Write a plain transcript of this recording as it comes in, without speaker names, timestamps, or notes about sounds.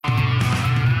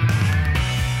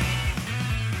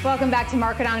Welcome back to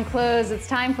Market on Close. It's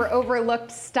time for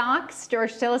Overlooked Stocks.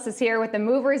 George Tillis is here with the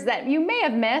movers that you may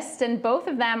have missed, and both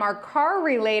of them are car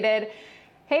related.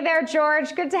 Hey there,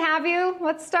 George. Good to have you.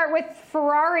 Let's start with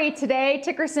Ferrari today.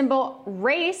 Ticker symbol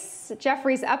RACE.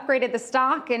 Jefferies upgraded the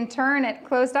stock. In turn, it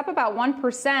closed up about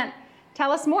 1%.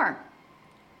 Tell us more.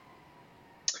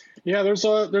 Yeah, there's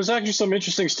actually some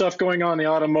interesting stuff going on in the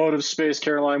automotive space,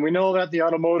 Caroline. We know that the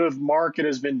automotive market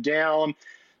has been down.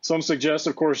 Some suggest,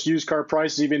 of course, used car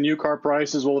prices, even new car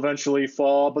prices will eventually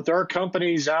fall. But there are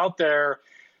companies out there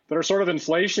that are sort of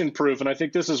inflation proof, and I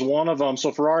think this is one of them.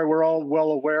 So Ferrari, we're all well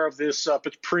aware of this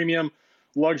premium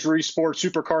luxury sports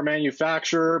supercar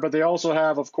manufacturer, but they also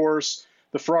have, of course,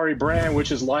 the Ferrari brand,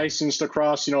 which is licensed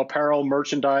across, apparel,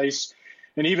 merchandise,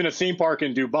 and even a theme park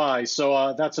in Dubai.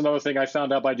 So that's another thing I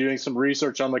found out by doing some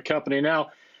research on the company.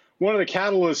 Now, one of the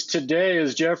catalysts today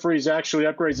is Jefferies actually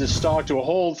upgrades his stock to a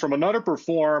hold from an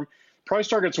underperform. Price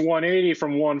target's 180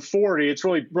 from 140. It's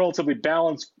really relatively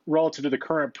balanced relative to the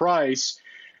current price.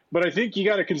 But I think you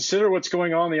got to consider what's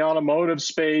going on in the automotive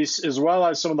space, as well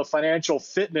as some of the financial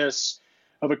fitness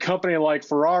of a company like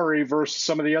Ferrari versus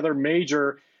some of the other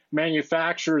major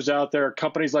manufacturers out there,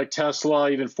 companies like Tesla,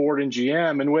 even Ford and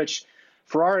GM, in which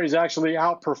Ferrari is actually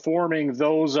outperforming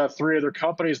those three other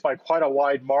companies by quite a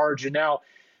wide margin. Now,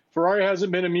 Ferrari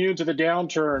hasn't been immune to the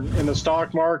downturn in the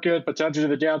stock market, potentially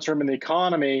the downturn in the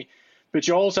economy, but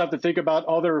you also have to think about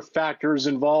other factors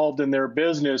involved in their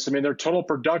business. I mean, their total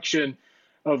production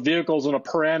of vehicles on a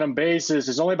per annum basis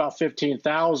is only about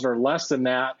 15,000 or less than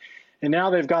that. And now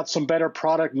they've got some better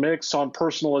product mix on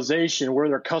personalization where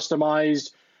they're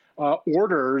customized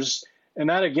orders. And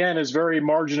that, again, is very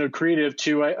margin accretive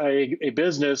to a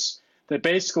business that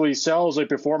basically sells a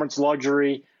performance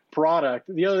luxury product.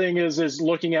 The other thing is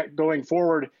looking at going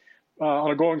forward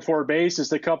on a going forward basis,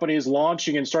 the company is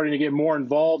launching and starting to get more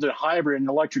involved in hybrid and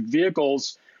electric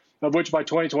vehicles, of which by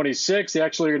 2026, they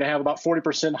actually are going to have about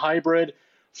 40% hybrid,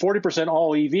 40%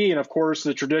 all EV, and of course,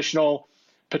 the traditional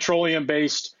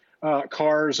petroleum-based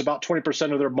cars, about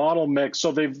 20% of their model mix.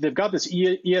 So they've got this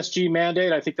ESG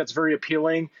mandate. I think that's very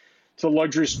appealing to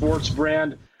luxury sports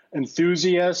brand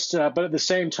enthusiasts. But at the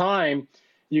same time,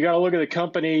 you got to look at the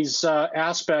company's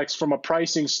aspects from a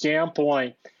pricing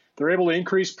standpoint. They're able to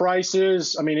increase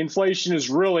prices. I mean, inflation is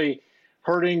really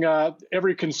hurting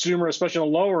every consumer, especially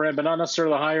on the lower end, but not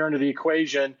necessarily the higher end of the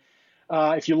equation.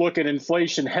 If you look at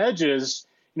inflation hedges,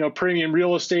 premium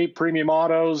real estate, premium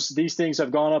autos, these things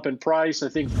have gone up in price. I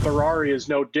think Ferrari is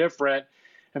no different.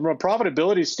 And from a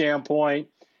profitability standpoint,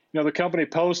 the company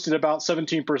posted about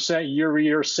 17%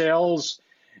 year-over-year sales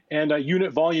and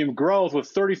unit volume growth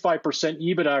with 35%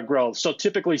 EBITDA growth. So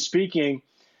typically speaking,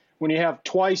 when you have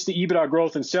twice the EBITDA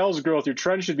growth and sales growth, your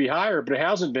trend should be higher, but it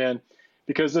hasn't been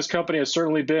because this company has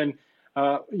certainly been,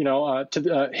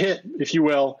 hit, if you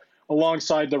will,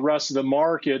 alongside the rest of the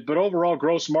market. But overall,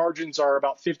 gross margins are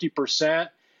about 50%,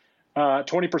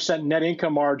 20% net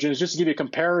income margins. Just to give you a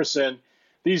comparison,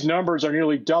 these numbers are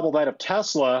nearly double that of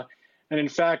Tesla. And in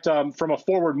fact, from a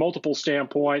forward multiple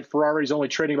standpoint, Ferrari is only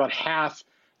trading about half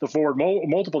the forward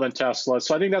multiple than Tesla.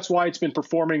 So I think that's why it's been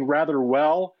performing rather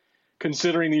well,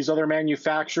 considering these other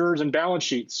manufacturers, and balance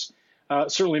sheets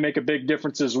certainly make a big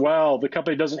difference as well. The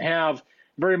company doesn't have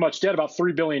very much debt, about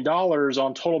 $3 billion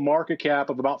on total market cap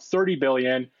of about $30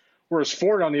 billion, whereas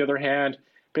Ford, on the other hand,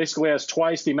 basically has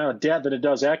twice the amount of debt that it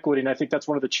does equity. And I think that's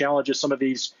one of the challenges some of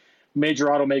these major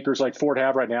automakers like Ford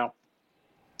have right now.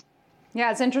 Yeah,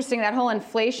 it's interesting, that whole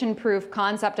inflation-proof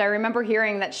concept. I remember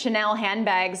hearing that Chanel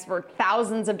handbags were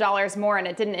thousands of dollars more and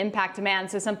it didn't impact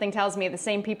demand. So something tells me the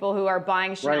same people who are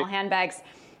buying Chanel handbags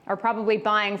are probably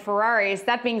buying Ferraris.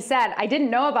 That being said, I didn't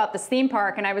know about this theme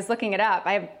park and I was looking it up.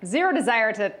 I have zero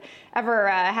desire to ever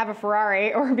have a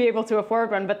Ferrari or be able to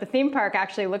afford one, but the theme park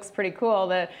actually looks pretty cool,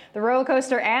 the roller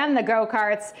coaster and the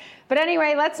go-karts. But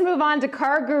anyway, let's move on to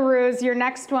CarGurus, your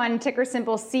next one, ticker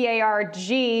symbol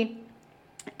CARG.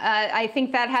 I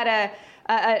think that had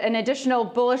an additional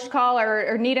bullish call,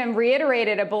 or Needham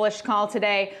reiterated a bullish call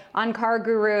today on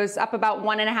CarGurus, up about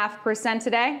 1.5%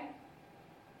 today.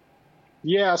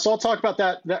 Yeah, so I'll talk about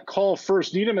that call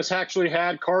first. Needham has actually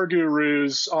had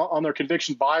CarGurus on their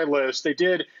conviction buy list. They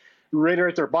did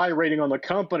reiterate their buy rating on the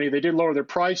company. They did lower their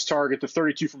price target to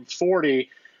 32 from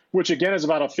 40, which again is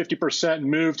about a 50%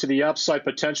 move to the upside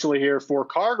potentially here for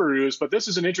CarGurus. But this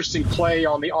is an interesting play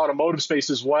on the automotive space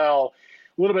as well.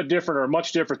 A little bit different, or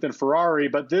much different than Ferrari,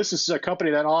 but this is a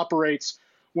company that operates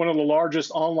one of the largest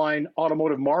online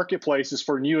automotive marketplaces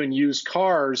for new and used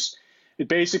cars. It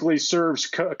basically serves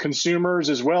consumers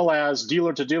as well as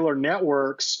dealer-to-dealer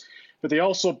networks, but they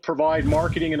also provide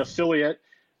marketing and affiliate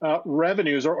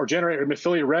revenues or generate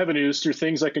affiliate revenues through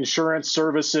things like insurance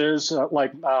services,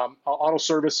 auto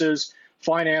services,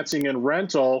 financing, and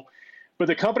rental. But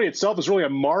the company itself is really a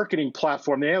marketing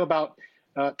platform. They have about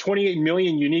 28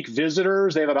 million unique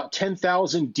visitors. They have about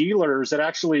 10,000 dealers that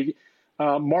actually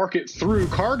market through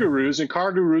CarGurus. And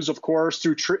CarGurus, of course,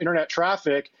 through internet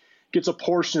traffic, gets a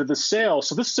portion of the sale.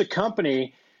 So this is a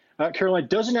company, Caroline,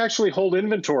 doesn't actually hold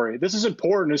inventory. This is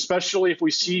important, especially if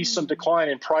we see some decline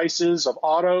in prices of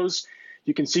autos.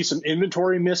 You can see some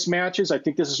inventory mismatches. I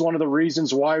think this is one of the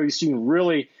reasons why we've seen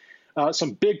really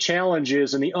some big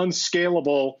challenges in the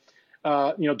unscalable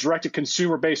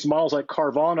direct-to-consumer based models like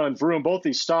Carvana and Vroom. Both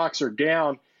these stocks are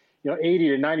down 80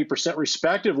 to 90%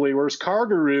 respectively, whereas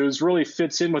CarGurus really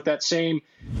fits in with that same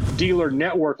dealer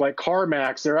network like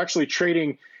CarMax. They're actually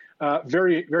trading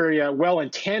very well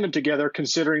in tandem together,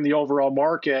 considering the overall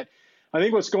market. I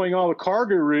think what's going on with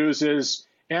CarGurus is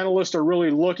analysts are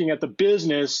really looking at the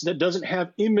business that doesn't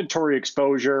have inventory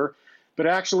exposure, but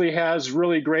actually has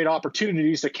really great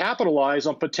opportunities to capitalize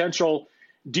on potential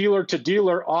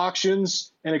dealer-to-dealer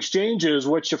auctions and exchanges,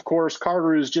 which, of course,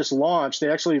 CarGurus just launched. They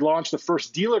actually launched the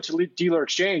first dealer-to-dealer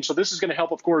exchange. So this is going to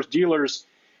help, of course, dealers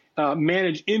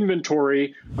manage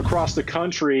inventory across the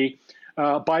country,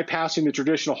 bypassing the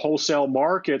traditional wholesale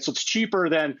market. So it's cheaper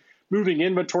than moving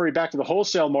inventory back to the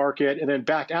wholesale market and then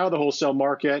back out of the wholesale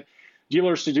market.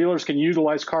 Dealers to dealers can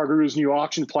utilize CarGurus' new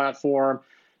auction platform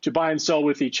to buy and sell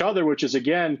with each other, which is,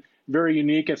 again, very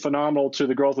unique and phenomenal to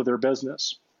the growth of their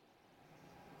business.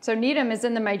 So Needham is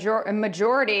in the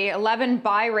majority, 11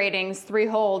 buy ratings, 3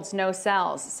 holds, no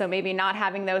sells. So maybe not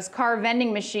having those car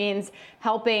vending machines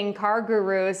helping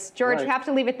CarGurus. George, right. We have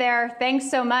to leave it there.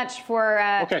 Thanks so much for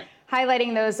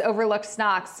highlighting those overlooked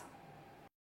stocks.